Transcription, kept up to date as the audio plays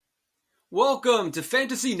Welcome to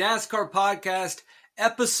Fantasy NASCAR Podcast,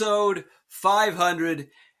 episode 500.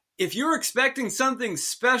 If you're expecting something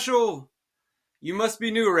special, you must be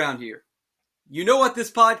new around here. You know what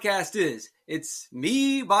this podcast is. It's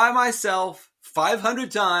me by myself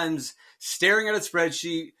 500 times staring at a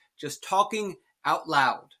spreadsheet, just talking out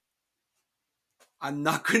loud. I'm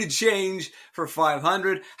not going to change for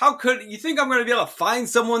 500. How could you think I'm going to be able to find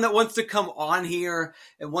someone that wants to come on here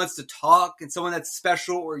and wants to talk and someone that's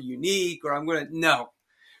special or unique, or no.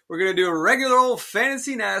 We're going to do a regular old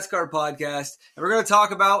fantasy NASCAR podcast, and we're going to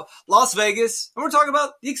talk about Las Vegas, and we're talking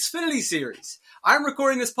about the Xfinity Series. I'm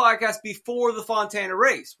recording this podcast before the Fontana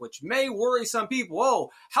race, which may worry some people.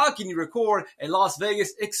 Oh, how can you record a Las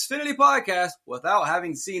Vegas Xfinity podcast without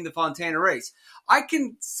having seen the Fontana race? I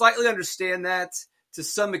can slightly understand that to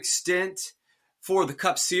some extent for the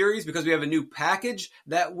Cup Series because we have a new package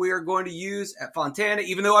that we're going to use at Fontana,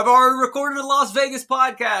 even though I've already recorded a Las Vegas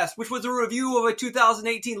podcast, which was a review of a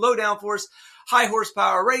 2018 low downforce, high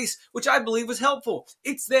horsepower race, which I believe was helpful.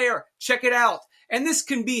 It's there. Check it out. And this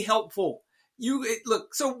can be helpful.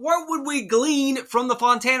 Look, so what would we glean from the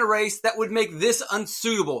Fontana race that would make this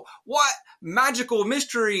unsuitable? What magical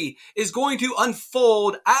mystery is going to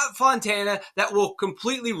unfold at Fontana that will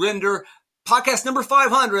completely render podcast number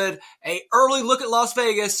 500, a early look at Las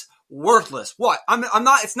Vegas, worthless? What?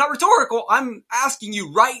 It's not rhetorical. I'm asking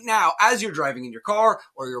you right now, as you're driving in your car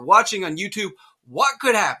or you're watching on YouTube, what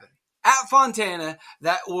could happen at Fontana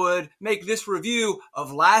that would make this review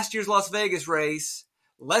of last year's Las Vegas race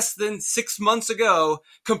less than 6 months ago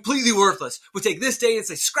completely worthless? We take this data and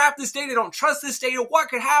say, scrap this data, don't trust this data. What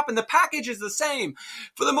could happen? The package is the same.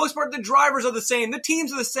 For the most part, the drivers are the same. The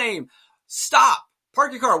teams are the same. Stop.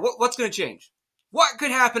 Park your car. What's going to change? What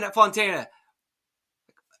could happen at Fontana?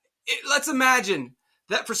 Let's imagine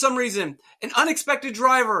that for some reason, an unexpected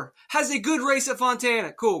driver has a good race at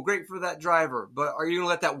Fontana. Cool, great for that driver. But are you going to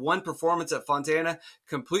let that one performance at Fontana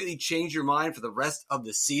completely change your mind for the rest of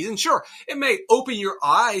the season? Sure, it may open your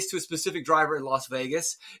eyes to a specific driver in Las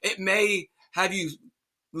Vegas. It may have you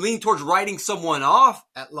lean towards writing someone off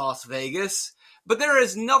at Las Vegas. But there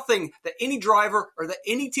is nothing that any driver or that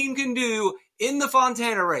any team can do in the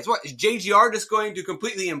Fontana race. What, is JGR just going to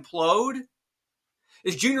completely implode?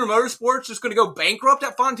 Is Junior Motorsports just going to go bankrupt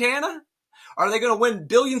at Fontana? Are they going to win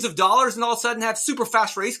billions of dollars and all of a sudden have super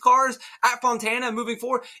fast race cars at Fontana moving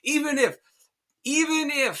forward? Even if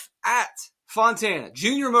at Fontana,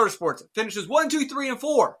 Junior Motorsports finishes 1, 2, 3, and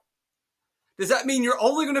 4, does that mean you're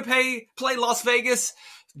only going to play Las Vegas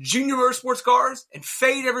Junior Motorsports cars and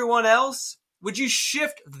fade everyone else? Would you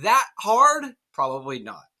shift that hard? Probably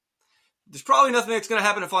not. There's probably nothing that's going to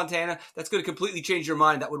happen at Fontana that's going to completely change your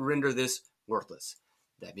mind that would render this worthless.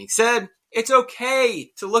 That being said, it's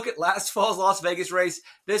okay to look at last fall's Las Vegas race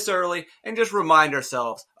this early and just remind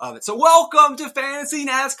ourselves of it. So welcome to Fantasy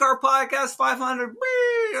NASCAR Podcast 500.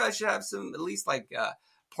 I should have some, at least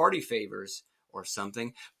party favors or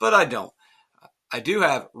something, but I don't. I do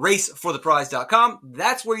have racefortheprize.com.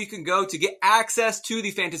 That's where you can go to get access to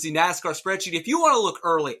the Fantasy NASCAR spreadsheet. If you want to look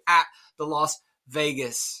early at the Las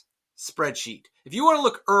Vegas spreadsheet, if you want to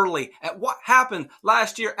look early at what happened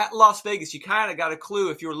last year at Las Vegas, you kind of got a clue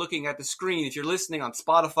if you were looking at the screen. If you're listening on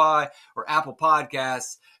Spotify or Apple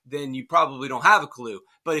Podcasts, then you probably don't have a clue.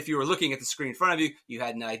 But if you were looking at the screen in front of you, you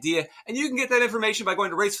had an idea. And you can get that information by going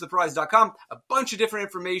to racefortheprize.com. A bunch of different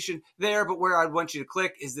information there, but where I'd want you to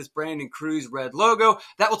click is this Brandon Cruz red logo.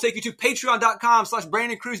 That will take you to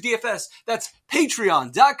patreon.com/Brandon Cruz DFS. That's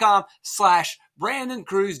patreon.com/Brandon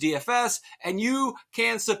Cruz DFS. And you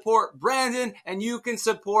can support Brandon and you can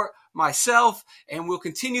support myself. And we'll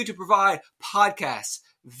continue to provide podcasts,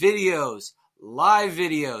 videos, live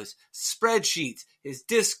videos, spreadsheets, his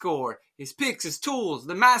Discord, his picks, his tools,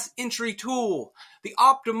 the mass entry tool, the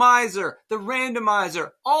optimizer, the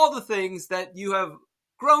randomizer, all the things that you have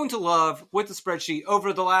grown to love with the spreadsheet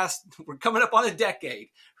over the we're coming up on a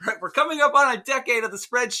decade, right? We're coming up on a decade of the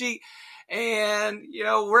spreadsheet. And,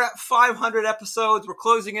 we're at 500 episodes. We're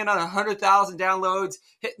closing in on 100,000 downloads,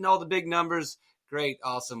 hitting all the big numbers. Great,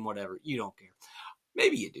 awesome, whatever. You don't care.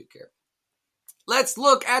 Maybe you do care. Let's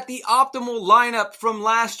look at the optimal lineup from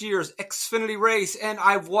last year's Xfinity race. And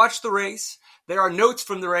I've watched the race. There are notes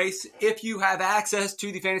from the race. If you have access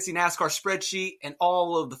to the Fantasy NASCAR spreadsheet and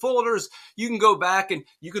all of the folders, you can go back and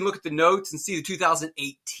you can look at the notes and see the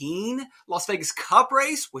 2018 Las Vegas Cup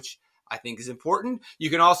race, which I think is important. You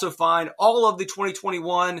can also find all of the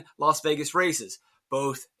 2021 Las Vegas races,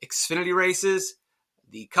 both Xfinity races,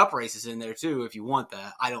 the Cup races in there too, if you want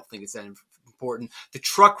that. I don't think it's that important. The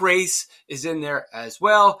truck race is in there as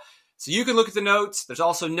well. So you can look at the notes. There's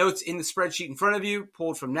also notes in the spreadsheet in front of you,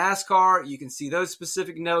 pulled from NASCAR. You can see those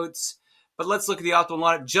specific notes. But let's look at the optimal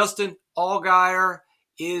lineup. Justin Allgaier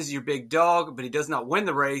is your big dog, but he does not win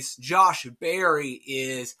the race. Josh Berry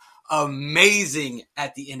is amazing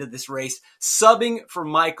at the end of this race, subbing for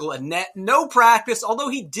Michael Annett. No practice, although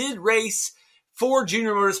he did race for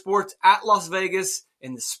Junior Motorsports at Las Vegas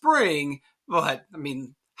in the spring. But, I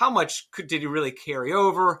mean, how much did he really carry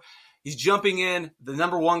over? He's jumping in the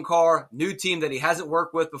number one car, new team that he hasn't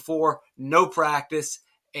worked with before, no practice.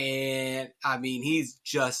 And, I mean, he's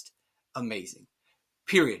just amazing.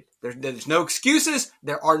 Period. There's no excuses.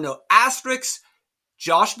 There are no asterisks.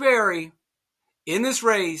 Josh Berry, in this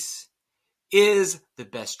race, is the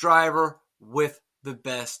best driver with the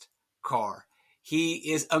best car.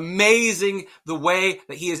 He is amazing the way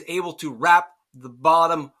that he is able to wrap the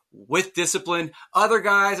bottom with discipline. Other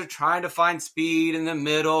guys are trying to find speed in the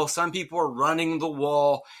middle. Some people are running the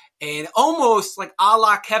wall. And almost like a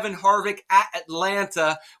la Kevin Harvick at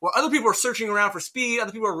Atlanta, where other people are searching around for speed,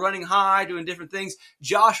 other people are running high, doing different things.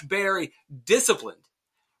 Josh Berry, disciplined,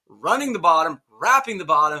 running the bottom, wrapping the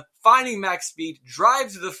bottom, finding max speed,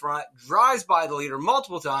 drives to the front, drives by the leader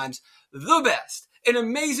multiple times. The best. An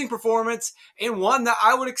amazing performance, and one that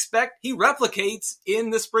I would expect he replicates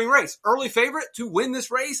in the spring race. Early favorite to win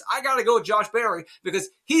this race, I got to go with Josh Berry because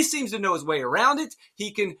he seems to know his way around it.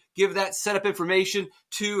 He can give that setup information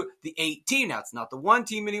to the 8 team. Now, it's not the 1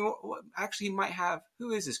 team anymore. Actually, he might have.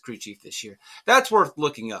 Who is his crew chief this year? That's worth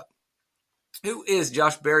looking up. Who is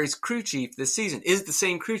Josh Berry's crew chief this season? Is it the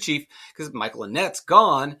same crew chief? Because Michael Annett's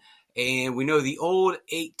gone. And we know the old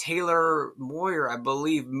 8 Taylor Moyer, I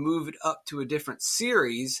believe, moved up to a different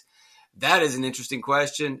series. That is an interesting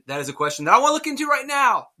question. That is a question that I want to look into right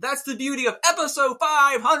now. That's the beauty of episode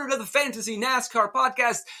 500 of the Fantasy NASCAR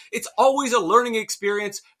podcast. It's always a learning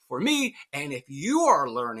experience for me. And if you are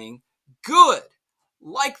learning, good.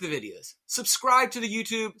 Like the videos. Subscribe to the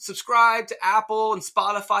YouTube. Subscribe to Apple and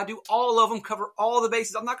Spotify. Do all of them. Cover all the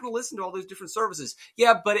bases. I'm not going to listen to all those different services.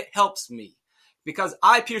 Yeah, but it helps me. Because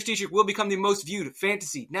I, Pierce Dietrich, will become the most viewed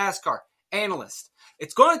fantasy NASCAR analyst.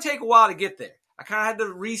 It's going to take a while to get there. I kind of had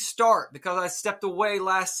to restart because I stepped away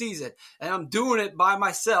last season. And I'm doing it by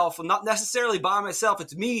myself. Well, not necessarily by myself.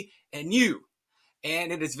 It's me and you.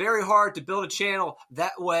 And it is very hard to build a channel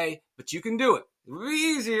that way. But you can do it. It would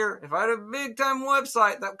be easier if I had a big-time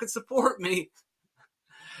website that could support me.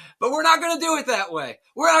 But we're not going to do it that way.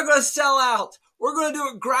 We're not going to sell out. We're going to do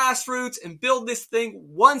it grassroots and build this thing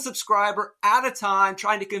one subscriber at a time,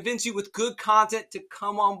 trying to convince you with good content to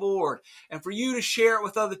come on board and for you to share it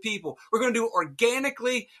with other people. We're going to do it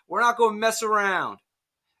organically. We're not going to mess around.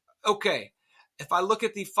 Okay, if I look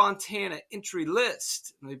at the Fontana entry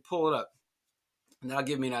list, let me pull it up, and that'll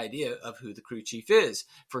give me an idea of who the crew chief is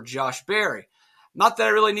for Josh Berry. Not that I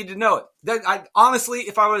really need to know it. Honestly,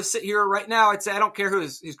 if I were to sit here right now, I'd say I don't care who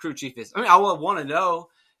his crew chief is. I mean, I will want to know.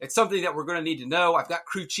 It's something that we're going to need to know. I've got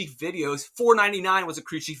crew chief videos. 499 was a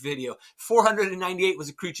crew chief video. 498 was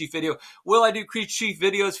a crew chief video. Will I do crew chief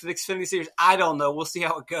videos for the Xfinity Series? I don't know. We'll see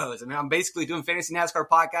how it goes. I mean, I'm basically doing Fantasy NASCAR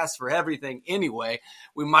podcasts for everything anyway.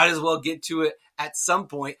 We might as well get to it at some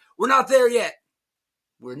point. We're not there yet.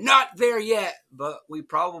 We're not there yet, but we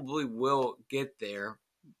probably will get there.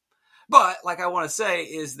 But, like I want to say,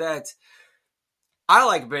 is that I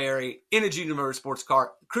like Berry in a Junior Motorsports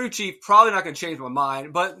car. Crew chief, probably not going to change my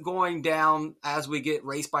mind, but going down as we get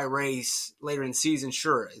race by race later in the season,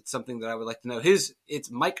 sure, it's something that I would like to know.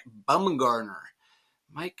 It's Mike Bumgarner.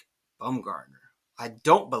 Mike Bumgarner. I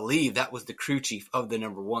don't believe that was the crew chief of the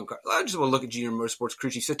number 1 car. I just want to look at Junior Motorsports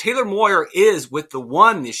crew chief. So Taylor Moyer is with the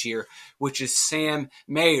 1 this year, which is Sam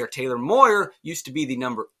Mayer. Taylor Moyer used to be the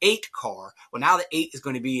number 8 car. Well, now the 8 is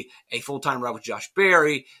going to be a full-time ride with Josh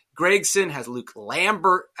Berry. Gragson has Luke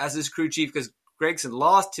Lambert as his crew chief because Gragson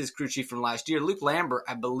lost his crew chief from last year. Luke Lambert,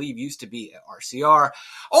 I believe, used to be at RCR.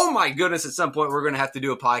 Oh my goodness, at some point we're going to have to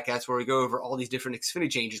do a podcast where we go over all these different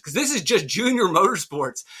Xfinity changes because this is just Junior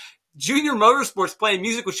Motorsports. Junior Motorsports playing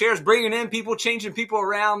musical chairs, bringing in people, changing people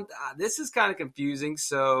around. This is kind of confusing,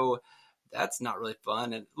 so that's not really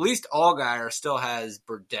fun. And at least Allgaier still has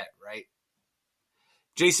Burdett, right?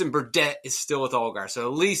 Jason Burdett is still with Allgaier, so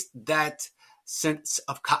at least that sense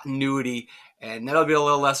of continuity, and that'll be a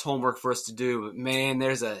little less homework for us to do. But man,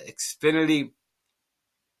 there's a Xfinity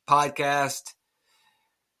podcast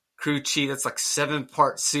crew chief. That's like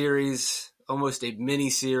 7-part series. Almost a mini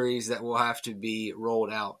series that will have to be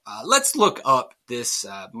rolled out. Let's look up this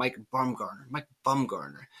Mike Bumgarner. Mike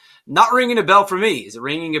Bumgarner. Not ringing a bell for me. Is it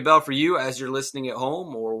ringing a bell for you as you're listening at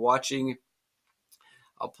home or watching?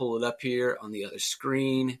 I'll pull it up here on the other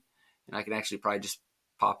screen, and I can actually probably just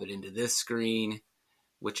pop it into this screen,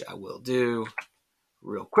 which I will do.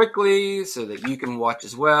 real quickly so that you can watch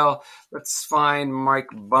as well. Let's find Mike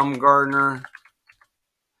Bumgarner.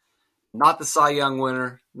 Not the Cy Young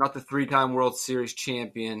winner, not the 3-time World Series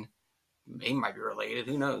champion. They might be related.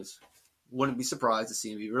 Who knows? Wouldn't be surprised to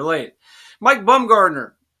see him be related. Mike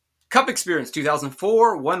Bumgarner, Cup experience,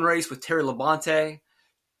 2004, 1 race with Terry Labonte.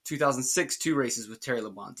 2006, 2 races with Terry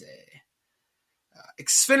Labonte.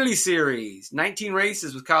 Xfinity Series, 19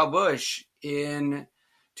 races with Kyle Busch in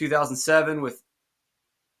 2007 with,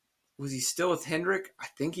 was he still with Hendrick? I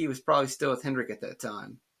think he was probably still with Hendrick at that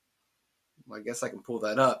time. Well, I guess I can pull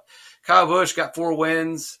that up. Kyle Busch got 4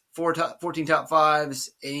 wins, 14 top 5s,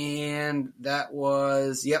 and that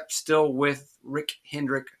was, still with Rick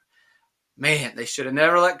Hendrick. Man, they should have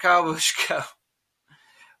never let Kyle Busch go.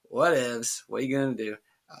 Whatevs. What are you going to do?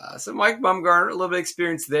 So Mike Bumgarner, a little bit of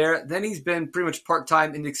experience there. Then he's been pretty much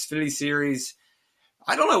part-time in the Xfinity Series.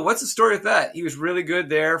 I don't know. What's the story with that? He was really good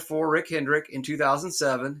there for Rick Hendrick in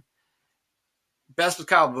 2007. Best with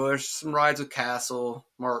Kyle Busch, some rides with Castle,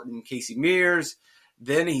 Martin, Casey Mears.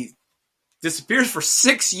 Then he disappears for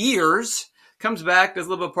 6 years, comes back, does a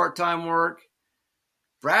little bit of part-time work.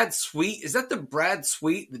 Brad Sweet, is that the Brad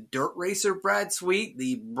Sweet, the dirt racer Brad Sweet,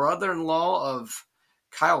 the brother-in-law of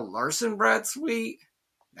Kyle Larson Brad Sweet?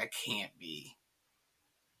 That can't be.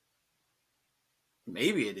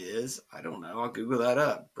 Maybe it is. I don't know. I'll Google that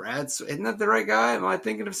up. Brad Sweet, isn't that the right guy? Am I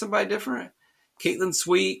thinking of somebody different? Caitlin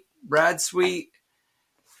Sweet, Brad Sweet.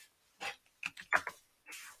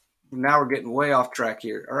 Now we're getting way off track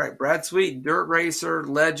here. All right, Brad Sweet, dirt racer,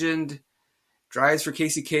 legend, drives for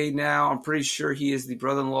Casey Cade now. I'm pretty sure he is the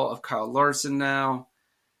brother-in-law of Kyle Larson now.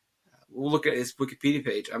 We'll look at his Wikipedia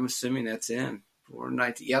page. I'm assuming that's him.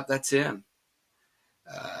 419. Yep, that's him.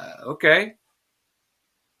 Okay.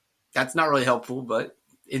 That's not really helpful, but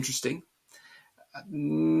interesting.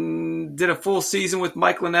 Did a full season with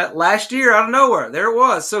Mike Lynette last year out of nowhere. There it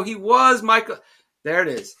was. So he was Michael. There it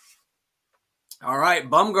is. All right,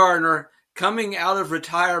 Bumgarner coming out of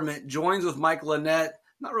retirement, joins with Mike Lynette.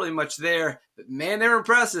 Not really much there, but man, they're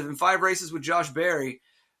impressive in 5 races with Josh Berry.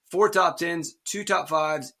 4 top 10s, 2 top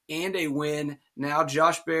 5s, and a win. Now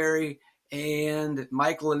Josh Berry and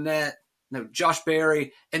Mike Lynette. No, Josh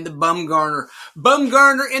Berry and the Bumgarner.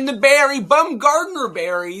 Bumgarner and the Berry. Bumgarner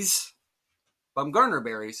berries. Bumgarner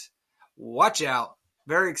berries. Watch out.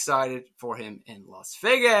 Very excited for him in Las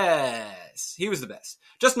Vegas. He was the best.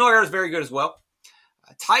 Justin Allgaier is very good as well.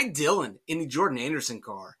 Ty Dillon in the Jordan Anderson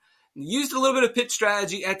car. Used a little bit of pit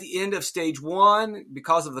strategy at the end of stage 1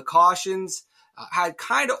 because of the cautions. Had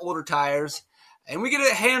kind of older tires. And we get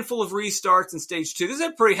a handful of restarts in stage 2. This is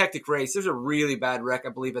a pretty hectic race. There's a really bad wreck, I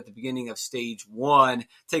believe, at the beginning of stage 1.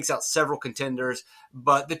 Takes out several contenders,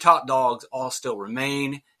 but the top dogs all still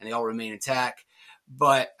remain, and they all remain intact.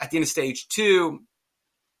 But at the end of stage 2,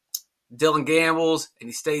 Dillon gambles, and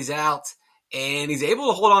he stays out, and he's able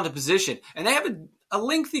to hold on to position. And they have a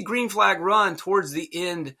lengthy green flag run towards the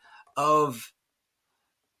end of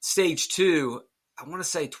stage 2. I want to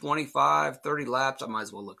say 25, 30 laps. I might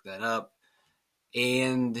as well look that up.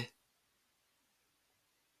 And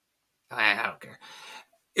I don't care.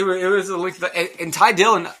 It was a length, and Ty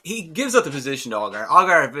Dillon, he gives up the position to Allgaier.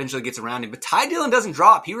 Allgaier eventually gets around him, but Ty Dillon doesn't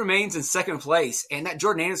drop. He remains in second place, and that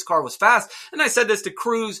Jordan Anderson car was fast. And I said this to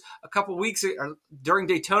Cruz a couple weeks during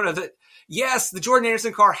Daytona that, yes, the Jordan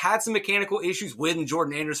Anderson car had some mechanical issues when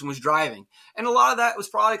Jordan Anderson was driving. And a lot of that was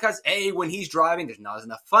probably because, A, when he's driving, there's not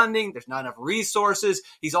enough funding, there's not enough resources.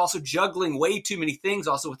 He's also juggling way too many things,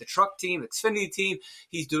 also with the truck team, the Xfinity team.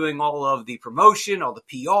 He's doing all of the promotion, all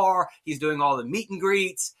the PR. He's doing all the meet and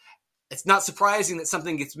greets. It's not surprising that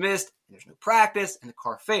something gets missed, and there's no practice, and the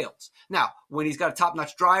car fails. Now, when he's got a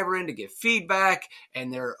top-notch driver in to give feedback,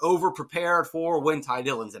 and they're over-prepared for when Ty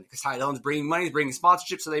Dillon's in, because Ty Dillon's bringing money, he's bringing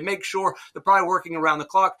sponsorship, so they make sure they're probably working around the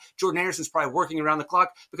clock. Jordan Anderson's probably working around the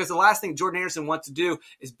clock, because the last thing Jordan Anderson wants to do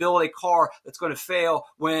is build a car that's going to fail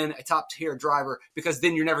when a top-tier driver, because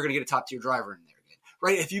then you're never going to get a top-tier driver in there.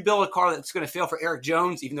 Right? If you build a car that's going to fail for Eric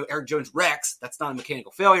Jones, even though Eric Jones wrecks, that's not a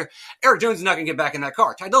mechanical failure. Eric Jones is not going to get back in that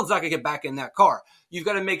car. Ty Dillon's not going to get back in that car. You've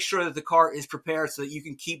got to make sure that the car is prepared so that you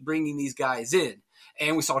can keep bringing these guys in.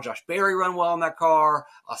 And we saw Josh Berry run well in that car.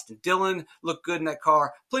 Austin Dillon looked good in that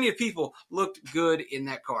car. Plenty of people looked good in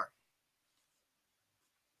that car.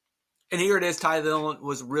 And here it is. Ty Dillon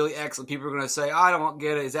was really excellent. People are going to say, I don't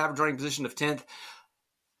get it. His average running position of 10th.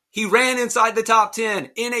 He ran inside the top 10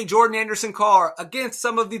 in a Jordan Anderson car against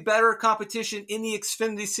some of the better competition in the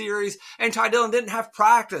Xfinity Series. And Ty Dillon didn't have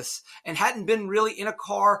practice and hadn't been really in a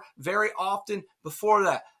car very often before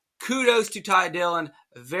that. Kudos to Ty Dillon.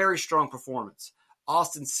 A very strong performance.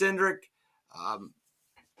 Austin Cindric.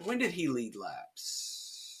 When did he lead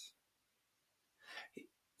laps?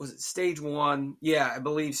 was it stage 1? Yeah, I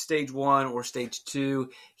believe stage 1 or stage 2.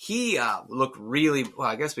 He looked really well.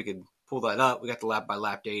 I guess we could pull that up. We got the lap by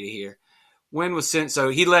lap data here. Win was sent, so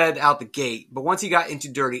he led out the gate. But once he got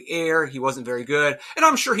into dirty air, he wasn't very good. And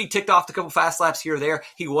I'm sure he ticked off a couple fast laps here or there.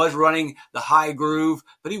 He was running the high groove,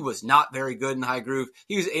 but he was not very good in the high groove.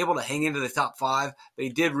 He was able to hang into the top 5, but he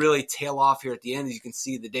did really tail off here at the end, as you can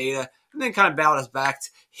see the data. And then kind of bowed us back.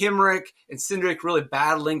 Hemric and Cindric really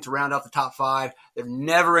battling to round out the top 5. They're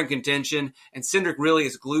never in contention, and Cindric really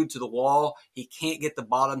is glued to the wall. He can't get the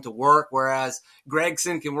bottom to work, whereas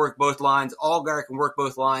Gragson can work both lines. Allgaier can work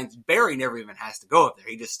both lines. Barry never even has to go up there.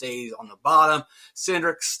 He just stays on the bottom.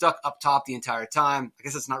 Cindric stuck up top the entire time. I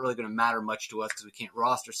guess it's not really going to matter much to us because we can't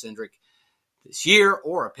roster Cindric this year,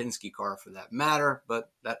 or a Penske car for that matter,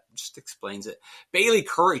 but that just explains it. Bailey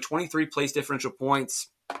Currey, 23 place differential points.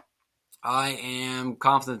 I am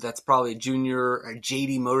confident that's probably a junior or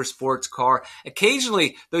JD Motorsports car.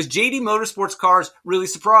 Occasionally, those JD Motorsports cars really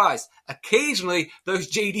surprised. Occasionally,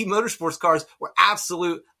 those JD Motorsports cars were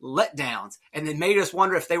absolute letdowns, and they made us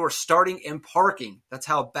wonder if they were starting and parking. That's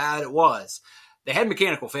how bad it was. They had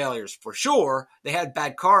mechanical failures for sure. They had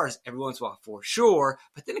bad cars every once in a while for sure.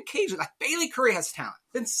 But then occasionally, like Bailey Currey has talent.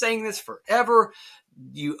 I've been saying this forever.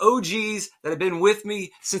 You OGs that have been with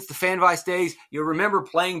me since the FanVice days, you'll remember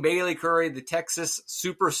playing Bailey Currey, the Texas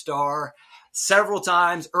superstar, several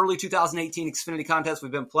times. Early 2018 Xfinity contest,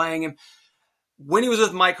 we've been playing him. When he was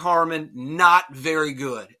with Mike Harmon, not very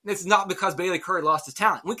good. It's not because Bailey Currey lost his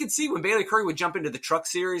talent. We could see when Bailey Currey would jump into the truck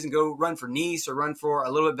series and go run for Nice or run for a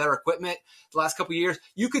little bit better equipment the last couple of years,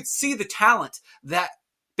 you could see the talent that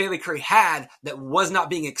Bailey Currey had that was not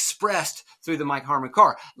being expressed through the Mike Harmon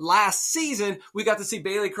car. Last season, we got to see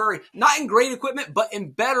Bailey Currey, not in great equipment, but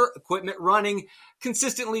in better equipment, running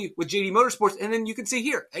consistently with JD Motorsports. And then you can see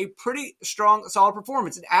here, a pretty strong, solid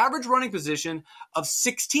performance. An average running position of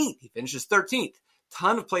 16th. He finishes 13th.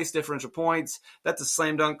 Ton of place differential points. That's a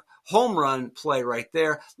slam dunk home run play right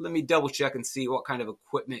there. Let me double check and see what kind of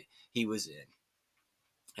equipment he was in.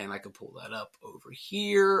 And I can pull that up over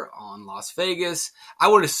here on Las Vegas. I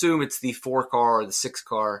would assume it's the 4 car or the 6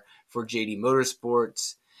 car for JD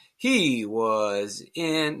Motorsports. He was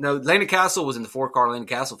Landon Castle was in the 4 car. Landon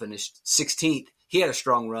Castle finished 16th. He had a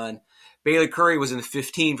strong run. Bailey Currey was in the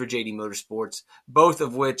 15 for JD Motorsports, both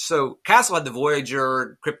of which, so Castle had the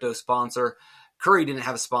Voyager crypto sponsor. Curry didn't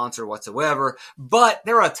have a sponsor whatsoever, but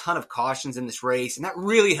there are a ton of cautions in this race, and that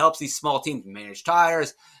really helps these small teams manage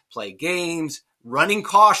tires, play games. Running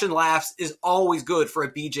caution laps is always good for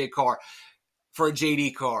a BJ car, for a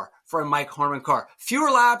JD car, for a Mike Harmon car. Fewer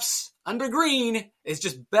laps under green is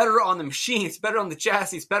just better on the machine. It's better on the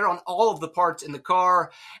chassis. It's better on all of the parts in the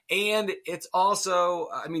car. And it's also,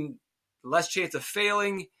 less chance of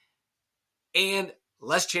failing and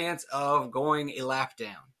less chance of going a lap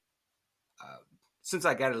down. Since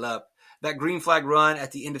I got it up, that green flag run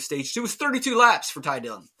at the end of stage 2 was 32 laps for Ty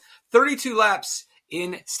Dillon. 32 laps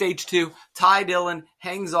in stage 2. Ty Dillon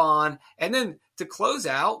hangs on. And then to close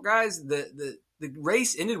out, guys, the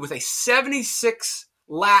race ended with a 76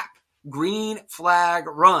 lap green flag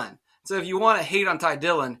run. So if you want to hate on Ty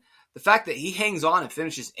Dillon, the fact that he hangs on and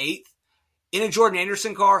finishes 8th in a Jordan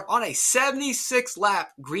Anderson car on a 76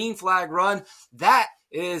 lap green flag run, that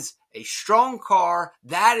is a strong car.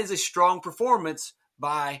 That is a strong performance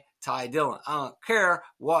by Ty Dillon. I don't care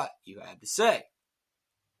what you had to say.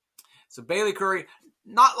 So Bailey Currey,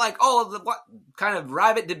 not like, what kind of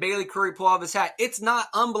rabbit did Bailey Currey pull out of his hat? It's not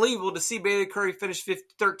unbelievable to see Bailey Currey finish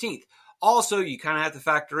 13th. Also, you kind of have to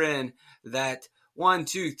factor in that 1,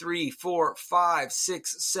 2, 3, 4, 5,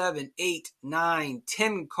 6, 7, 8, 9,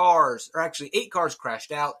 10 cars, or actually 8 cars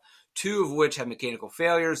crashed out, 2 of which had mechanical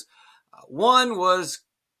failures. One was,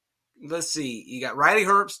 let's see, you got Riley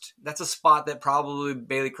Herbst. That's a spot that probably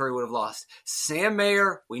Bailey Currey would have lost. Sam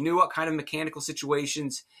Mayer, we knew what kind of mechanical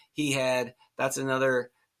situations he had. That's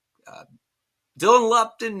another. Dylan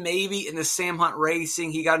Lupton, maybe in the Sam Hunt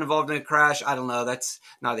Racing. He got involved in a crash. I don't know. That's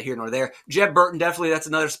neither here nor there. Jeb Burton, definitely that's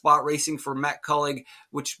another spot racing for Matt Cullig,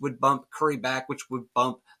 which would bump Curry back, which would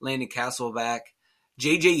bump Landon Castle back.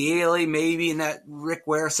 J.J. Yaley, maybe in that Rick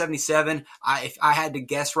Ware 77. If I had to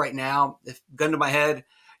guess right now, if gun to my head,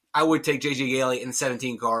 I would take J.J. Yaley in the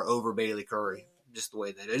 17 car over Bailey Currey, just the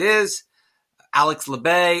way that it is. Alex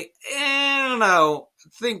LeBay, I don't know. I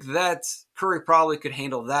think that Curry probably could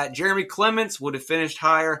handle that. Jeremy Clements would have finished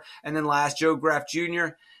higher. And then last, Joe Graff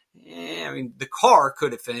Jr. The car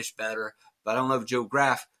could have finished better, but I don't know if Joe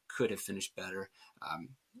Graff could have finished better.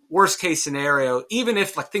 Worst case scenario, even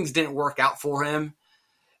if things didn't work out for him,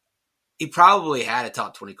 he probably had a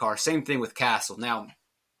top 20 car. Same thing with Castle. Now,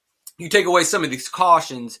 You take away some of these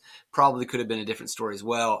cautions, probably could have been a different story as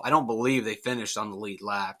well. I don't believe they finished on the lead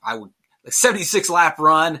lap. A 76 lap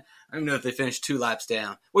run. I don't know if they finished 2 laps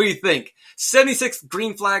down. What do you think? 76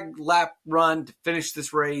 green flag lap run to finish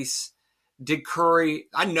this race. Did Curry,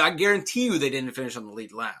 I guarantee you they didn't finish on the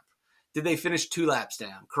lead lap. Did they finish 2 laps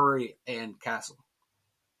down, Curry and Castle?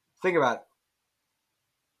 Think about it.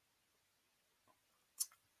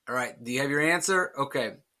 All right, do you have your answer?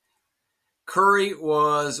 Okay. Curry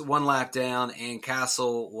was 1 lap down and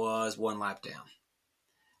Castle was 1 lap down.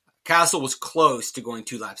 Castle was close to going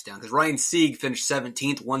 2 laps down because Ryan Sieg finished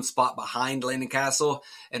 17th, 1 spot behind Landon Castle,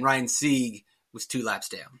 and Ryan Sieg was 2 laps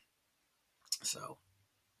down. So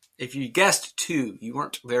if you guessed 2, you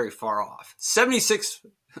weren't very far off. 76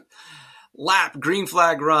 lap green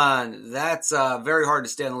flag run. That's very hard to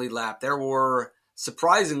stay on the lead lap. There were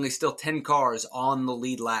surprisingly still 10 cars on the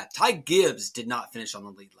lead lap. Ty Gibbs did not finish on the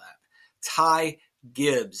lead lap. Ty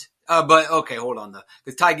Gibbs. But okay, hold on though.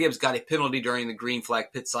 Because Ty Gibbs got a penalty during the green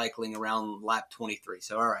flag pit cycling around lap 23.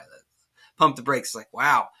 So all right, pump the brakes. Like,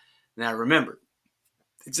 wow. Now remember,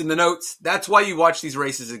 it's in the notes. That's why you watch these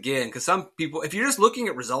races again. Because some people, if you're just looking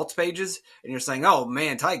at results pages and you're saying, oh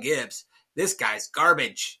man, Ty Gibbs, this guy's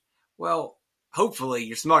garbage. Well, hopefully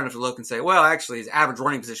you're smart enough to look and say, well, actually his average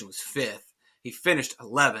running position was 5th. He finished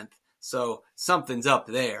 11th. So something's up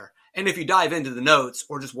there. And if you dive into the notes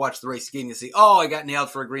or just watch the race again, you see, oh, I got nailed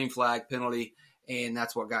for a green flag penalty, and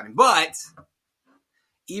that's what got him. But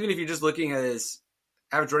even if you're just looking at his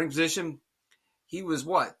average running position, he was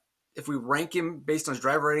what? If we rank him based on his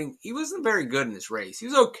driver rating, he wasn't very good in this race. He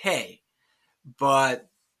was okay, but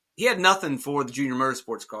he had nothing for the Junior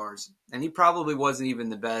Motorsports cars, and he probably wasn't even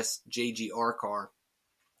the best JGR car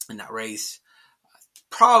in that race.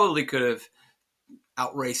 Probably could have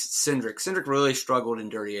outraced Cindric. Cindric really struggled in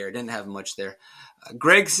dirty air. Didn't have much there.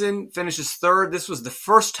 Gragson finishes 3rd. This was the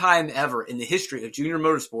first time ever in the history of Junior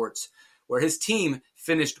Motorsports where his team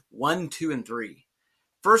finished 1, 2, and 3.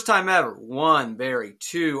 First time ever. 1, Berry.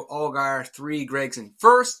 2, Allgaier. 3, Gragson.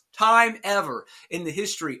 First time ever in the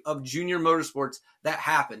history of Junior Motorsports that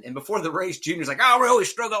happened. And before the race, Junior's like, oh, we always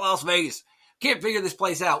struggle at Las Vegas. Can't figure this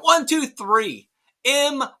place out. 1, 2, 3.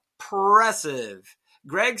 Impressive.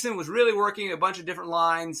 Gragson was really working a bunch of different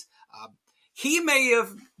lines. He may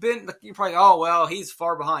have been, you probably, oh, well, he's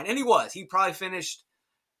far behind. And he was. He probably finished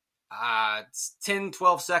 10,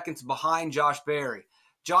 12 seconds behind Josh Berry.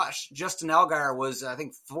 Justin Allgaier was, I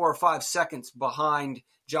think, 4 or 5 seconds behind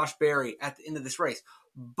Josh Berry at the end of this race.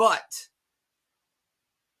 But,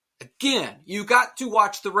 again, you got to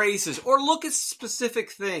watch the races or look at specific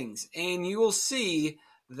things, and you will see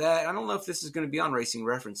that, I don't know if this is going to be on Racing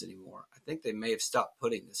Reference anymore. I think they may have stopped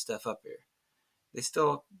putting this stuff up here. They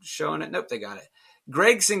still showing it? Nope, they got it.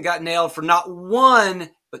 Gragson got nailed for not 1,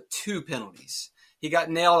 but 2 penalties. He got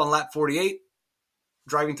nailed on lap 48,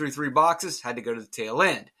 driving through 3 boxes, had to go to the tail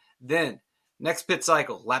end. Then, next pit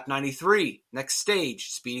cycle, lap 93, next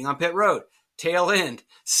stage, speeding on pit road, tail end.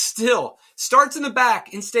 Still, starts in the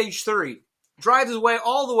back in stage 3, drives his way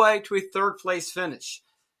all the way to a 3rd place finish.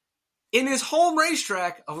 In his home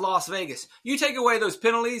racetrack of Las Vegas, you take away those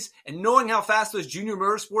penalties and knowing how fast those Junior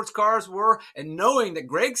Motorsports cars were and knowing that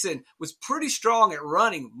Gragson was pretty strong at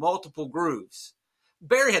running multiple grooves.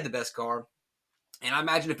 Berry had the best car, and I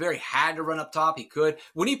imagine if Berry had to run up top, he could.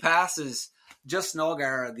 When he passes Justin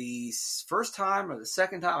Allgaier the first time or the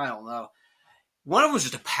second time, I don't know. One of them was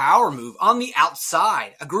just a power move on the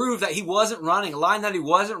outside, a groove that he wasn't running, a line that he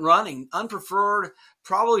wasn't running, unpreferred,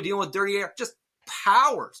 probably dealing with dirty air, just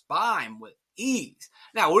powers by him with ease.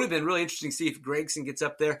 Now, it would have been really interesting to see if Gragson gets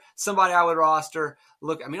up there. Somebody I would roster.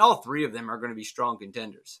 Look, I mean, all 3 of them are going to be strong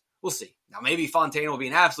contenders. We'll see. Now, maybe Fontana will be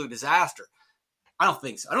an absolute disaster. I don't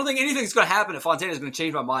think so. I don't think anything's going to happen if Fontana is going to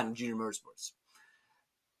change my mind in Junior Motorsports.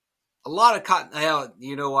 A lot of cotton. Hell,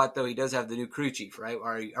 you know what, though? He does have the new crew chief, right?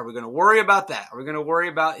 Are we going to worry about that? Are we going to worry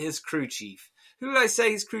about his crew chief? Who did I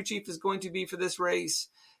say his crew chief is going to be for this race?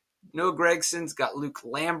 Noah Gregson's got Luke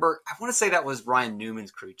Lambert. I want to say that was Ryan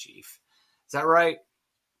Newman's crew chief. Is that right?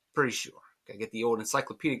 Pretty sure. Gotta get the old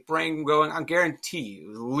encyclopedic brain going. I guarantee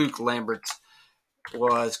you Luke Lambert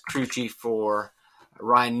was crew chief for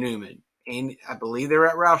Ryan Newman. And I believe they were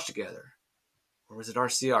at Roush together. Or was it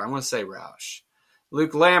RCR? I'm going to say Roush.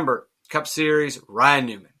 Luke Lambert, Cup Series, Ryan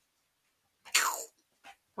Newman.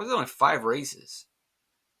 Was it only 5 races?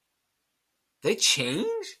 They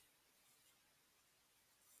change?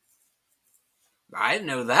 I didn't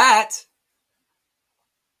know that.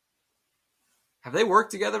 Have they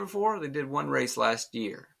worked together before? They did 1 race last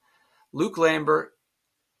year. Luke Lambert.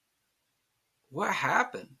 What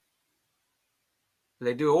happened? Did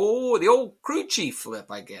they do the old crew chief flip,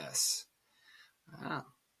 I guess? Oh.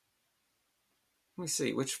 Let me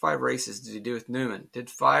see. Which 5 races did he do with Newman? Did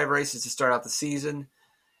 5 races to start out the season.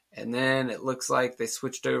 And then it looks like they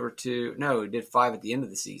switched over to... No, he did 5 at the end of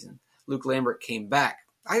the season. Luke Lambert came back.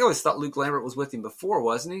 I always thought Luke Lambert was with him before,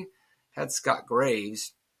 wasn't he? Had Scott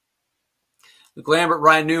Graves. Luke Lambert,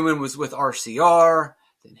 Ryan Newman was with RCR.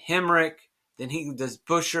 Then Hemrick. Then he does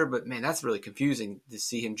Buescher. But, man, that's really confusing to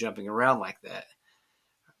see him jumping around like that.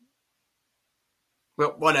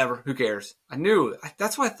 Well, whatever. Who cares? I knew.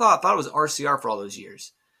 That's what I thought. I thought it was RCR for all those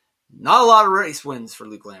years. Not a lot of race wins for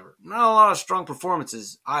Luke Lambert. Not a lot of strong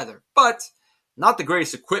performances either. But not the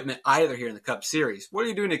greatest equipment either here in the Cup Series. What are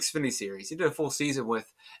you doing in the Xfinity Series? He did a full season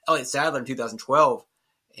with Elliott Sadler in 2012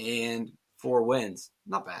 and 4 wins.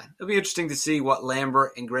 Not bad. It'll be interesting to see what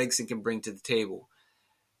Lambert and Gragson can bring to the table.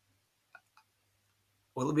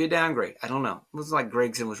 Will it be a downgrade? I don't know. It looks like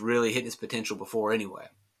Gragson was really hitting his potential before anyway.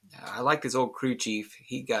 I like his old crew chief.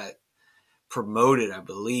 He got promoted, I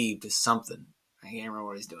believe, to something. I can't remember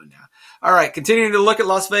what he's doing now. All right, continuing to look at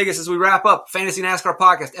Las Vegas as we wrap up Fantasy NASCAR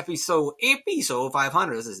Podcast, episode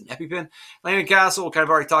 500. This is an EpiPen. Landon Castle, kind of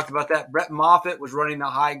already talked about that. Brett Moffitt was running the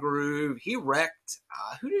high groove. He wrecked.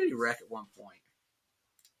 Who did he wreck at one point?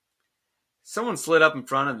 Someone slid up in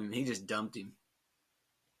front of him. He just dumped him.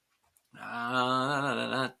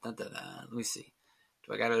 Let me see.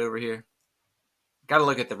 Do I got it over here? Got to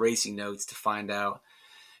look at the racing notes to find out.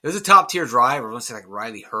 It was a top-tier driver. I want to say like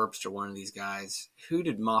Riley Herbst or one of these guys. Who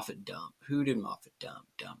did Moffitt dump?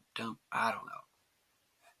 Dump? I don't know.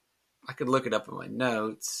 I could look it up in my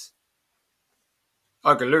notes.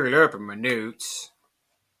 01.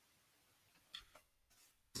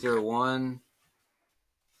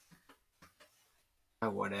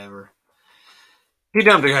 Whatever. He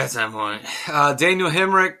dumped a guy at some point. Daniel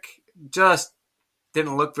Hemrick just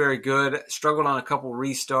didn't look very good. Struggled on a couple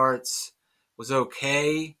restarts. Was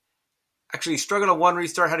okay. Actually, struggled on one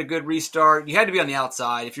restart, had a good restart. You had to be on the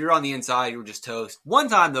outside. If you're on the inside, you were just toast. One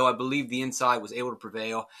time, though, I believe the inside was able to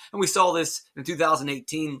prevail. And we saw this in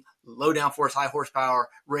 2018 low downforce, high horsepower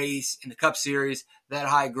race in the Cup Series. That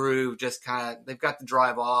high groove just kind of, they've got the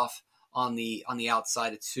drive off on the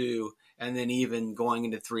outside of 2. And then even going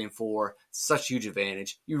into 3 and 4, such huge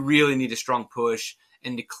advantage. You really need a strong push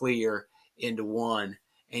and to clear into 1.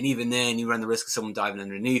 And even then, you run the risk of someone diving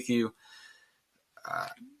underneath you.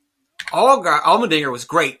 Allmendinger was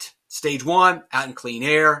great. Stage 1, out in clean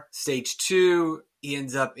air. Stage 2, he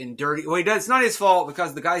ends up in dirty. Well, he does. It's not his fault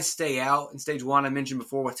because the guys stay out in stage 1. I mentioned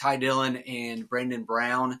before with Ty Dillon and Brandon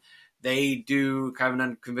Brown. They do kind of an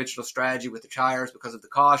unconventional strategy with the tires because of the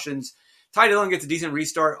cautions. Ty Dillon gets a decent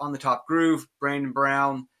restart on the top groove. Brandon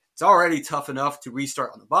Brown, it's already tough enough to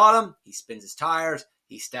restart on the bottom. He spins his tires.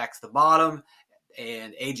 He stacks the bottom.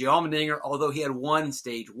 And A.J. Allmendinger, although he had won in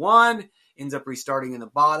stage 1, ends up restarting in the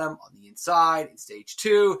bottom on the inside in stage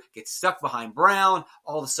 2, gets stuck behind Brown.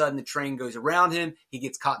 All of a sudden, the train goes around him. He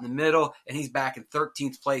gets caught in the middle, and he's back in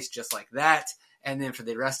 13th place just like that. And then for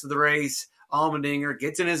the rest of the race, Allmendinger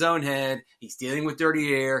gets in his own head. He's dealing with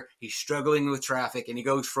dirty air. He's struggling with traffic, and he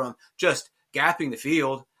goes from just gapping the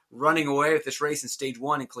field, running away with this race in stage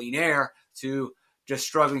 1 in clean air, to just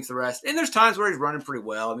struggling through the rest. And there's times where he's running pretty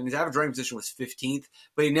well. I mean, his average running position was 15th,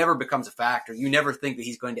 but he never becomes a factor. You never think that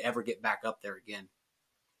he's going to ever get back up there again.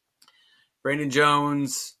 Brandon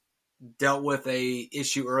Jones dealt with a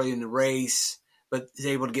issue early in the race, but is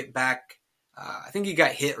able to get back. I think he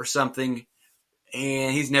got hit or something,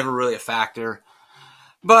 and he's never really a factor.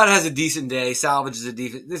 But has a decent day, salvages a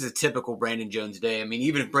decent. This is a typical Brandon Jones day. I mean,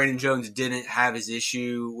 even if Brandon Jones didn't have his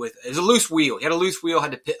issue with, it was a loose wheel. He had a loose wheel,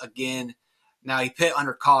 had to pit again. Now, he pit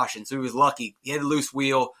under caution, so he was lucky. He had a loose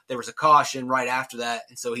wheel. There was a caution right after that,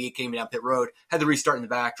 and so he came down pit road, had to restart in the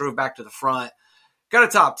back, drove back to the front, got a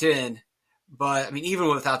top 10. But, I mean, even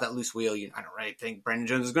without that loose wheel, I don't really think Brandon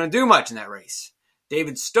Jones was going to do much in that race.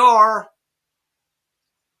 David Starr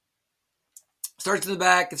starts in the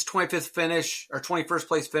back, gets 25th finish, or 21st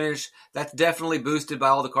place finish. That's definitely boosted by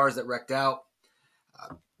all the cars that wrecked out.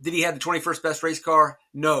 Did he have the 21st best race car?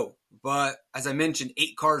 No. But as I mentioned,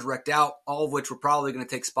 8 cars wrecked out, all of which were probably going to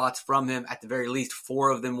take spots from him. At the very least, 4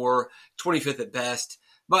 of them were 25th at best.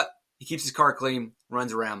 But he keeps his car clean,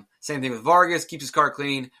 runs around. Same thing with Vargas, keeps his car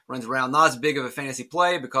clean, runs around. Not as big of a fantasy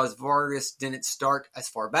play because Vargas didn't start as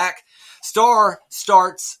far back. Starr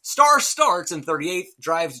starts in 38th,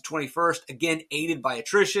 drives to 21st, again aided by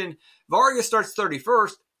attrition. Vargas starts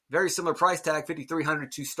 31st, very similar price tag,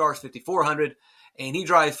 5,300 to Starr's 5,400, and he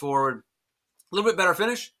drives forward. A little bit better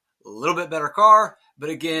finish, a little bit better car, but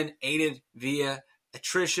again, aided via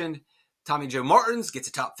attrition. Tommy Joe Martins gets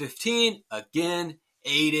a top 15, again,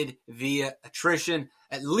 aided via attrition.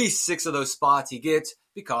 At least 6 of those spots he gets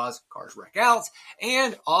because cars wreck out.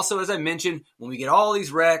 And also, as I mentioned, when we get all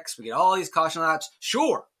these wrecks, we get all these caution laps,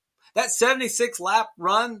 sure, that 76 lap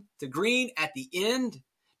run to green at the end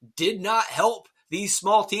did not help these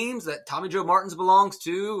small teams that Tommy Joe Martins belongs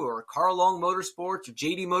to, or Carl Long Motorsports, or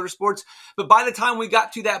JD Motorsports. But by the time we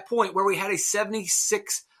got to that point where we had a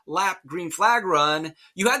 76 lap green flag run,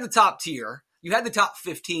 you had the top tier, you had the top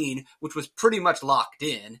 15, which was pretty much locked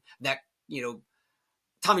in. That,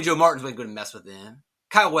 Tommy Joe Martins wasn't going to mess with them.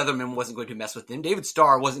 Kyle Weatherman wasn't going to mess with them. David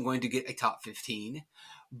Starr wasn't going to get a top 15.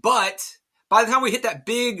 But by the time we hit that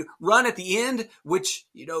big run at the end, which,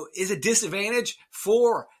 is a disadvantage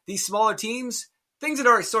for these smaller teams, things had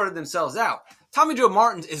already sorted themselves out. Tommy Joe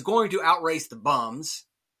Martins is going to outrace the bums.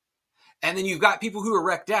 And then you've got people who are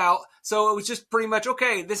wrecked out. So it was just pretty much,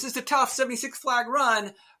 okay, this is a tough 76 flag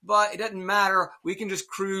run, but it doesn't matter. We can just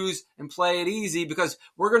cruise and play it easy because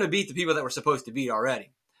we're going to beat the people that we're supposed to beat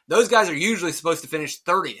already. Those guys are usually supposed to finish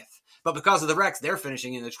 30th, but because of the wrecks, they're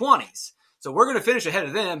finishing in the 20s. So we're going to finish ahead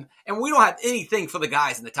of them, and we don't have anything for the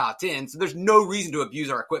guys in the top 10, so there's no reason to abuse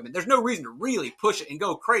our equipment. There's no reason to really push it and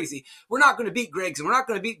go crazy. We're not going to beat Gregson. We're not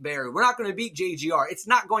going to beat Barry. We're not going to beat JGR. It's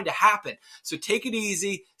not going to happen. So take it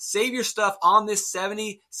easy. Save your stuff on this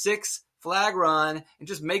 76 flag run, and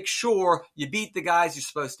just make sure you beat the guys you're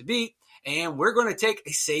supposed to beat, and we're going to take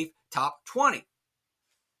a safe top 20.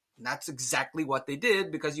 And that's exactly what they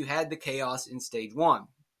did because you had the chaos in stage 1.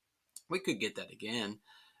 We could get that again.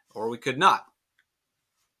 Or we could not.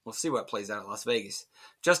 We'll see what plays out at Las Vegas.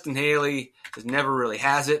 Justin Haley never really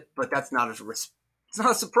has it, but that's not it's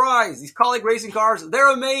not a surprise. These Kaulig racing cars,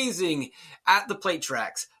 they're amazing at the plate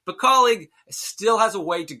tracks. But Kaulig still has a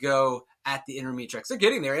way to go at the intermediate tracks. They're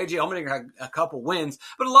getting there. AJ Allmendinger had a couple wins,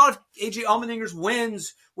 but a lot of AJ Allmendinger's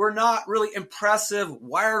wins were not really impressive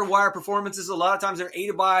wire-to-wire performances. A lot of times they're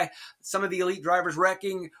aided by some of the elite drivers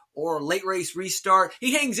wrecking or late race restart.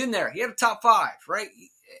 He hangs in there. He had a top 5, right?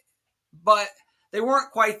 But they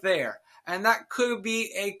weren't quite there. And that could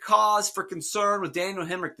be a cause for concern with Daniel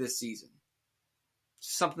Hemrick this season.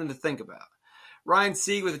 Something to think about. Ryan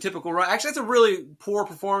Sieg with a typical run. Actually, that's a really poor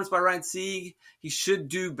performance by Ryan Sieg. He should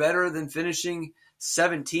do better than finishing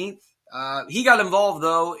 17th. He got involved,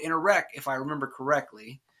 though, in a wreck, if I remember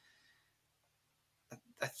correctly.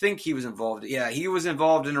 I think he was involved. Yeah, he was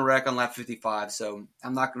involved in a wreck on lap 55, so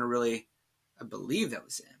I'm not going to really... I believe that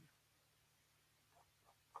was him.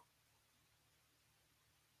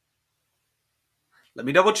 Let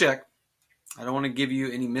me double check. I don't want to give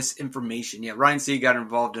you any misinformation. Yeah, Ryan Sieg got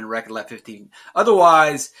involved in a wreck at lap 15.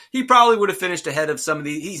 Otherwise, he probably would have finished ahead of some of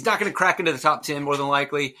these. He's not going to crack into the top 10 more than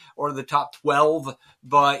likely, or the top 12,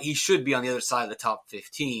 but he should be on the other side of the top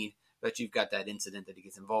 15. But you've got that incident that he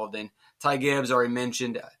gets involved in. Ty Gibbs, already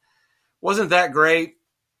mentioned, wasn't that great.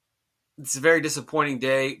 It's a very disappointing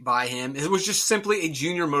day by him. It was just simply a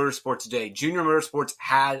Junior Motorsports day. Junior Motorsports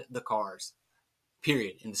had the cars,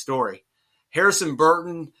 period, in the story. Harrison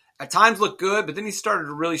Burton at times looked good, but then he started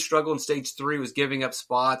to really struggle in stage 3, was giving up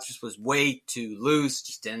spots, just was way too loose,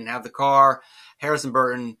 just didn't have the car. Harrison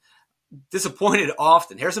Burton disappointed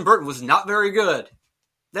often. Harrison Burton was not very good.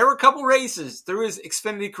 There were a couple races through his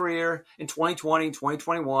Xfinity career in 2020 and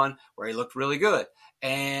 2021 where he looked really good.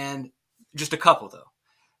 And just a couple, though.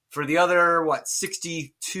 For the other,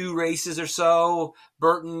 62 races or so,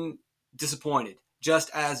 Burton disappointed, just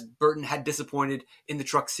as Burton had disappointed in the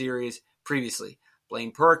Truck Series previously.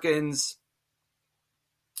 Blaine Perkins.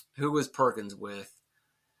 Who was Perkins with?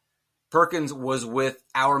 Perkins was with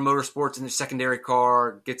Our Motorsports in the secondary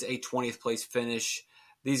car, gets a 20th place finish.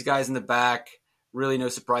 These guys in the back, really no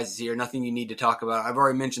surprises here. Nothing you need to talk about. I've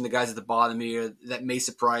already mentioned the guys at the bottom here that may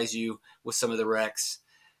surprise you with some of the wrecks.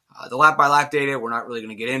 The lap-by-lap data, we're not really going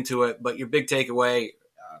to get into it, but your big takeaway,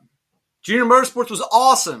 Junior Motorsports was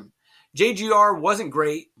awesome. JGR wasn't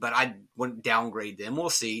great, but I wouldn't downgrade them. We'll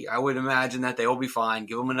see. I would imagine that they will be fine.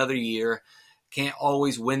 Give them another year. Can't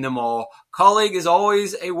always win them all. Kaulig is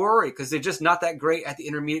always a worry because they're just not that great at the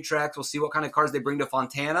intermediate tracks. We'll see what kind of cars they bring to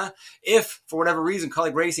Fontana. If, for whatever reason,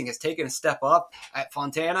 Kaulig Racing has taken a step up at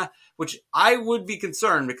Fontana, which I would be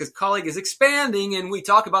concerned because Kaulig is expanding, and we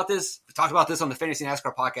talked about this on the Fantasy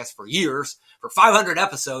NASCAR podcast for years, for 500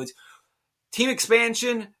 episodes. Team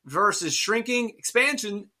expansion versus shrinking.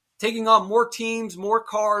 Expansion, taking on more teams, more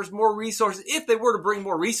cars, more resources, if they were to bring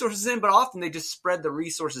more resources in, but often they just spread the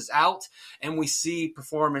resources out, and we see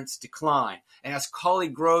performance decline. And as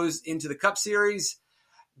Kaulig grows into the Cup Series,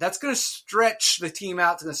 that's going to stretch the team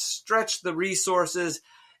out, it's going to stretch the resources.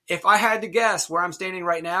 If I had to guess where I'm standing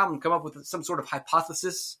right now and come up with some sort of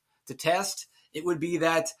hypothesis to test, it would be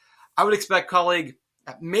that I would expect Kaulig,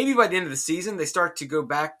 maybe by the end of the season, they start to go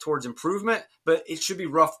back towards improvement, but it should be a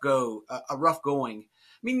rough going.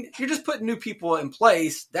 mean, you're just putting new people in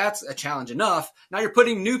place. That's a challenge enough. Now you're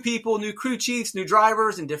putting new people, new crew chiefs, new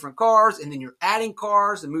drivers in different cars, and then you're adding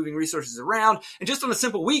cars and moving resources around. And just on a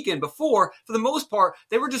simple weekend before, for the most part,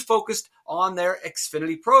 they were just focused on their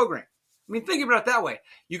Xfinity program. I mean, think about it that way.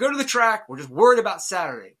 You go to the track, we're just worried about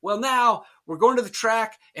Saturday. Well, now we're going to the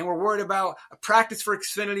track and we're worried about a practice for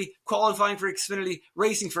Xfinity, qualifying for Xfinity,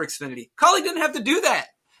 racing for Xfinity. Kaulig didn't have to do that.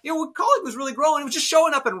 When Kaulig was really growing, it was just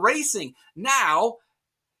showing up and racing. Now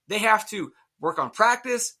they have to work on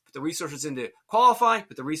practice, put the resources into qualifying,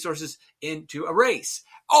 put the resources into a race.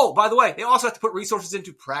 Oh, by the way, they also have to put resources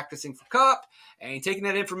into practicing for Cup and taking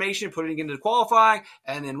that information, putting it into qualifying,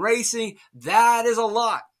 and then racing. That is a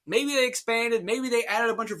lot. Maybe they expanded. Maybe they added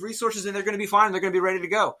a bunch of resources and they're going to be fine. They're going to be ready to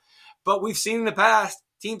go. But we've seen in the past,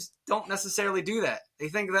 teams don't necessarily do that. They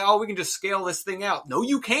think that, we can just scale this thing out. No,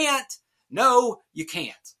 you can't. No, you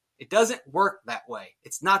can't. It doesn't work that way.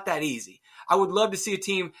 It's not that easy. I would love to see a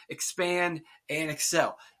team expand and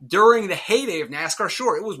excel. During the heyday of NASCAR,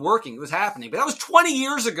 sure, it was working. It was happening. But that was 20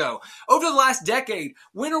 years ago. Over the last decade,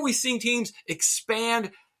 when are we seeing teams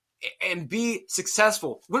expand and be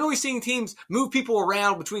successful? When are we seeing teams move people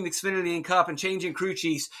around between Xfinity and Cup and changing crew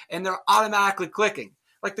chiefs and they're automatically clicking?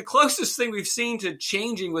 Like the closest thing we've seen to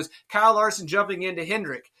changing was Kyle Larson jumping into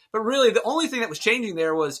Hendrick. But really the only thing that was changing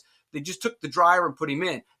there was they just took the driver and put him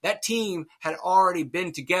in. That team had already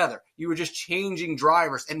been together. You were just changing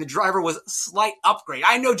drivers, and the driver was a slight upgrade.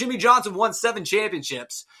 I know Jimmy Johnson won 7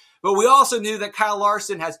 championships, but we also knew that Kyle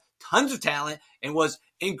Larson has tons of talent and was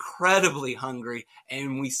incredibly hungry,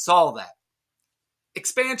 and we saw that.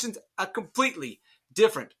 Expansion's a completely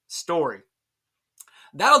different story.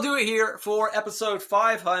 That'll do it here for episode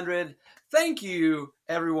 500. Thank you,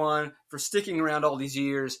 everyone, for sticking around all these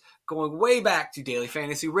years, going way back to Daily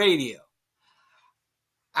Fantasy Radio.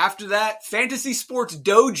 After that, Fantasy Sports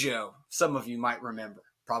Dojo, some of you might remember.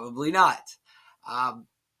 Probably not.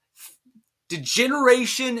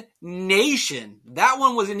 Degeneration Nation. That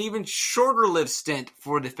one was an even shorter-lived stint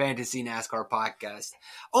for the Fantasy NASCAR podcast.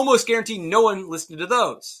 Almost guaranteed no one listened to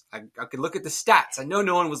those. I could look at the stats. I know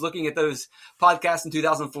no one was looking at those podcasts in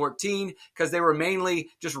 2014 because they were mainly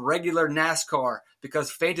just regular NASCAR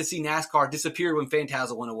because Fantasy NASCAR disappeared when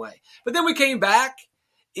Fantazzle went away. But then we came back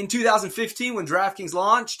in 2015 when DraftKings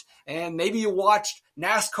launched, and maybe you watched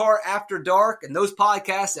NASCAR After Dark and those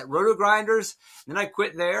podcasts at Roto Grinders. Then I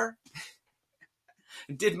quit there.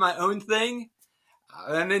 Did my own thing.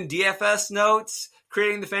 And then DFS Notes,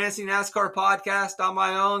 creating the Fantasy NASCAR podcast on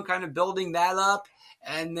my own, kind of building that up.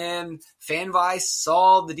 And then FanVice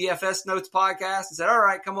saw the DFS Notes podcast and said, all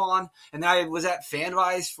right, come on. And I was at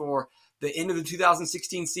FanVice for the end of the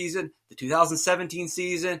 2016 season, the 2017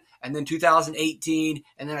 season, and then 2018.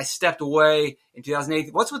 And then I stepped away in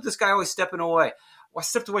 2018. What's with this guy always stepping away? Well, I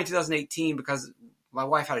stepped away in 2018 because my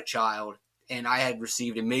wife had a child and I had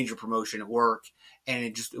received a major promotion at work. And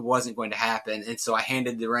it wasn't going to happen. And so I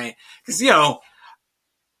handed the reign. Because,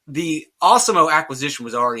 the Awesemo acquisition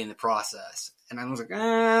was already in the process. And I was like,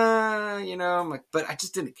 I'm like, but I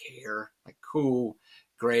just didn't care. Like, cool,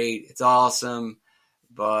 great, it's awesome.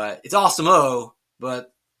 But it's Awesemo,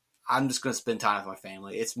 but I'm just going to spend time with my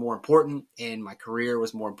family. It's more important, and my career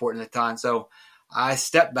was more important at the time. So I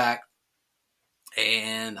stepped back,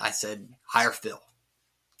 and I said, hire Phil.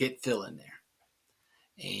 Get Phil in there.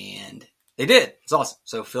 And they did. It's awesome.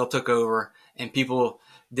 So Phil took over, and people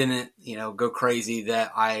didn't, go crazy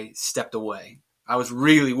that I stepped away. I was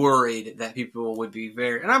really worried that people would be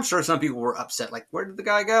and I'm sure some people were upset. Like, where did the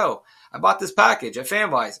guy go? I bought this package at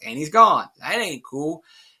FanVice, and he's gone. That ain't cool.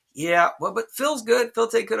 Yeah, well, but Phil's good. Phil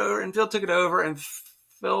took it over, and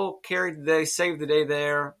Phil carried the day, saved the day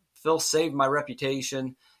there. Phil saved my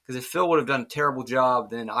reputation, because if Phil would have done a terrible job,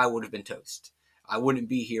 then I would have been toast. I wouldn't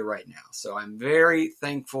be here right now. So I'm very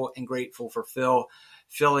thankful and grateful for Phil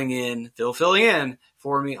filling in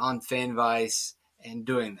for me on FanVice and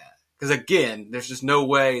doing that. Because again, there's just no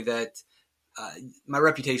way that my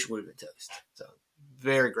reputation would have been toast. So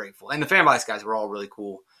very grateful. And the FanVice guys were all really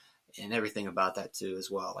cool and everything about that too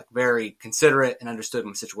as well. Like very considerate and understood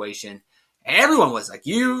my situation. And everyone was like,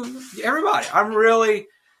 everybody. I'm really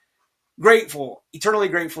grateful, eternally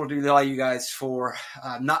grateful to all you guys for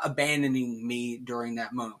not abandoning me during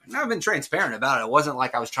that moment. And I've been transparent about it. It wasn't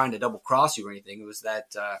like I was trying to double cross you or anything. It was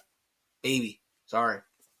that, baby, sorry,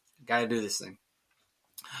 got to do this thing.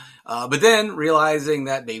 But then realizing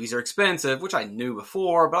that babies are expensive, which I knew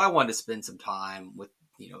before, but I wanted to spend some time with,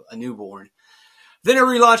 a newborn. Then I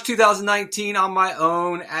relaunched 2019 on my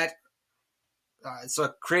own at so I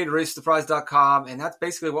created RaceThePrize.com, and that's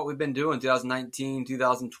basically what we've been doing 2019,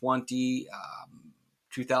 2020,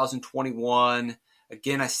 2021.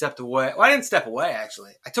 Again, I stepped away. Well, I didn't step away,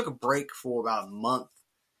 actually. I took a break for about a month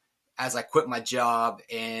as I quit my job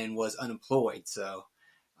and was unemployed. So,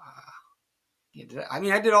 I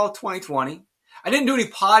did all 2020. I didn't do any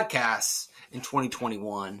podcasts in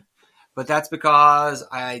 2021, but that's because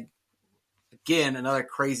another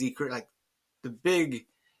crazy, like the big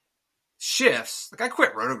shifts. Like I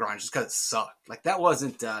quit RotoGrind just because it sucked. Like that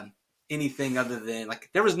wasn't anything other than like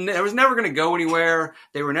there was never going to go anywhere.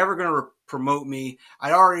 They were never going to promote me.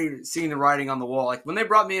 I'd already seen the writing on the wall. Like when they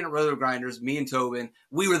brought me in at RotoGrinders, me and Tobin,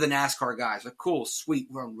 we were the NASCAR guys. Like cool, sweet.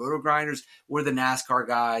 We're on RotoGrinders. We're the NASCAR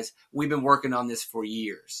guys. We've been working on this for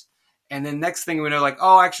years. And then next thing we know, like,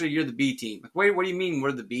 oh, actually, you're the B team. Like, wait, what do you mean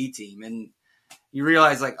we're the B team? And you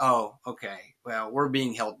realize, like, oh, okay, well, we're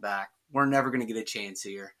being held back. We're never going to get a chance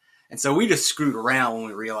here. And so we just screwed around when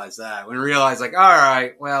we realized that. When we realized, like, all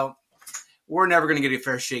right, well, we're never going to get a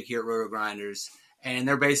fair shake here at RotoGrinders. And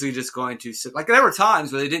they're basically just going to sit. Like, there were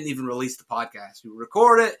times where they didn't even release the podcast. We would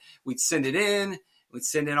record it. We'd send it in. We'd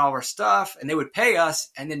send in all of our stuff. And they would pay us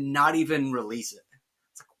and then not even release it.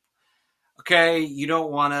 Okay, you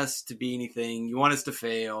don't want us to be anything. You want us to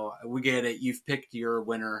fail. We get it. You've picked your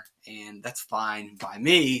winner, and that's fine by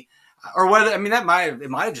me. Or whether, it might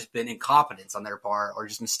have just been incompetence on their part, or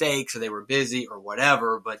just mistakes, or they were busy, or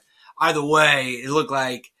whatever. But either way, it looked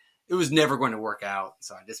like it was never going to work out.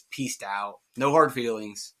 So I just pieced out. No hard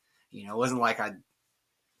feelings. It wasn't like I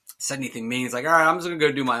said anything mean. It's like, all right, I'm just going to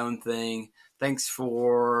go do my own thing. Thanks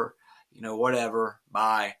for, whatever.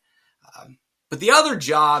 Bye. But the other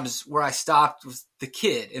jobs where I stopped was the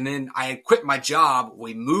kid. And then I had quit my job.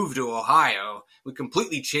 We moved to Ohio. We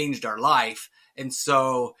completely changed our life. And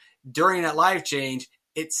so during that life change,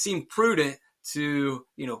 it seemed prudent to,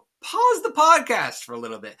 pause the podcast for a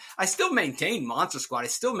little bit. I still maintained Monster Squad. I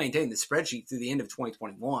still maintained the spreadsheet through the end of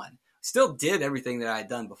 2021. Still did everything that I had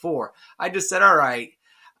done before. I just said, all right,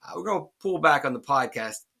 we're going to pull back on the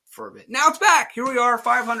podcast for a bit. Now it's back. Here we are,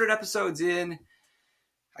 500 episodes in.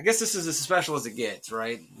 I guess this is as special as it gets,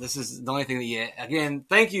 right? This is the only thing that you get. Again,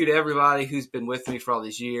 thank you to everybody who's been with me for all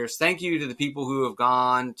these years. Thank you to the people who have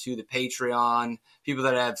gone to the Patreon, people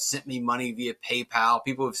that have sent me money via PayPal,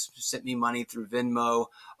 people who have sent me money through Venmo,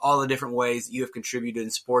 all the different ways that you have contributed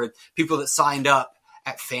and supported, people that signed up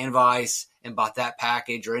at FanVice and bought that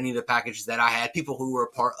package or any of the packages that I had, people who were a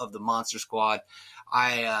part of the Monster Squad.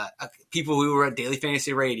 People who were at Daily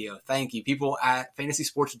Fantasy Radio, thank you. People at Fantasy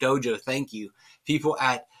Sports Dojo, thank you. People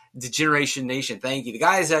at Degeneration Nation, thank you. The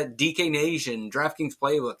guys at DK Nation, DraftKings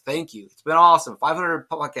Playbook, thank you. It's been awesome. 500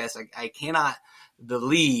 podcasts. I cannot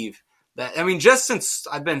believe that. Just since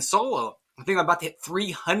I've been solo, I think I'm about to hit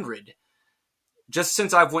 300. Just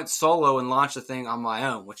since I've went solo and launched the thing on my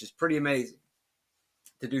own, which is pretty amazing.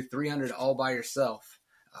 To do 300 all by yourself.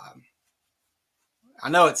 I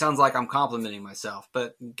know it sounds like I'm complimenting myself,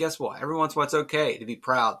 but guess what? Every once in a while, it's okay to be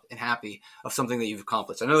proud and happy of something that you've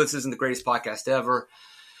accomplished. I know this isn't the greatest podcast ever,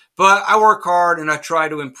 but I work hard and I try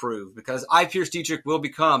to improve because I, Pierce Dietrich, will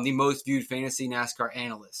become the most viewed fantasy NASCAR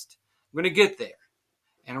analyst. I'm going to get there,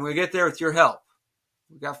 and I'm going to get there with your help.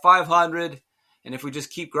 We've got 500, and if we just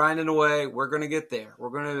keep grinding away, we're going to get there. We're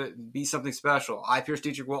going to be something special. I, Pierce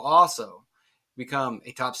Dietrich, will also become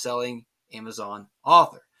a top-selling Amazon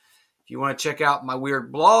author. If you want to check out my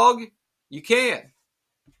weird blog, you can.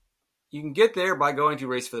 You can get there by going to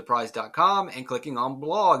racefortheprize.com and clicking on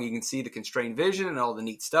blog. You can see the constrained vision and all the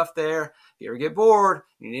neat stuff there. If you ever get bored,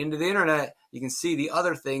 you get into the internet, you can see the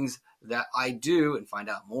other things that I do and find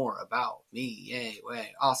out more about me. Yay,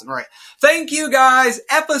 way, awesome. All right. Thank you, guys.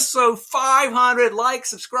 Episode 500. Like,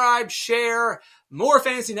 subscribe, share. More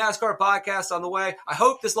Fantasy NASCAR podcasts on the way. I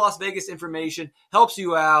hope this Las Vegas information helps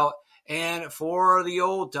you out. And for the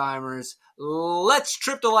old timers, let's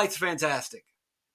trip the lights fantastic.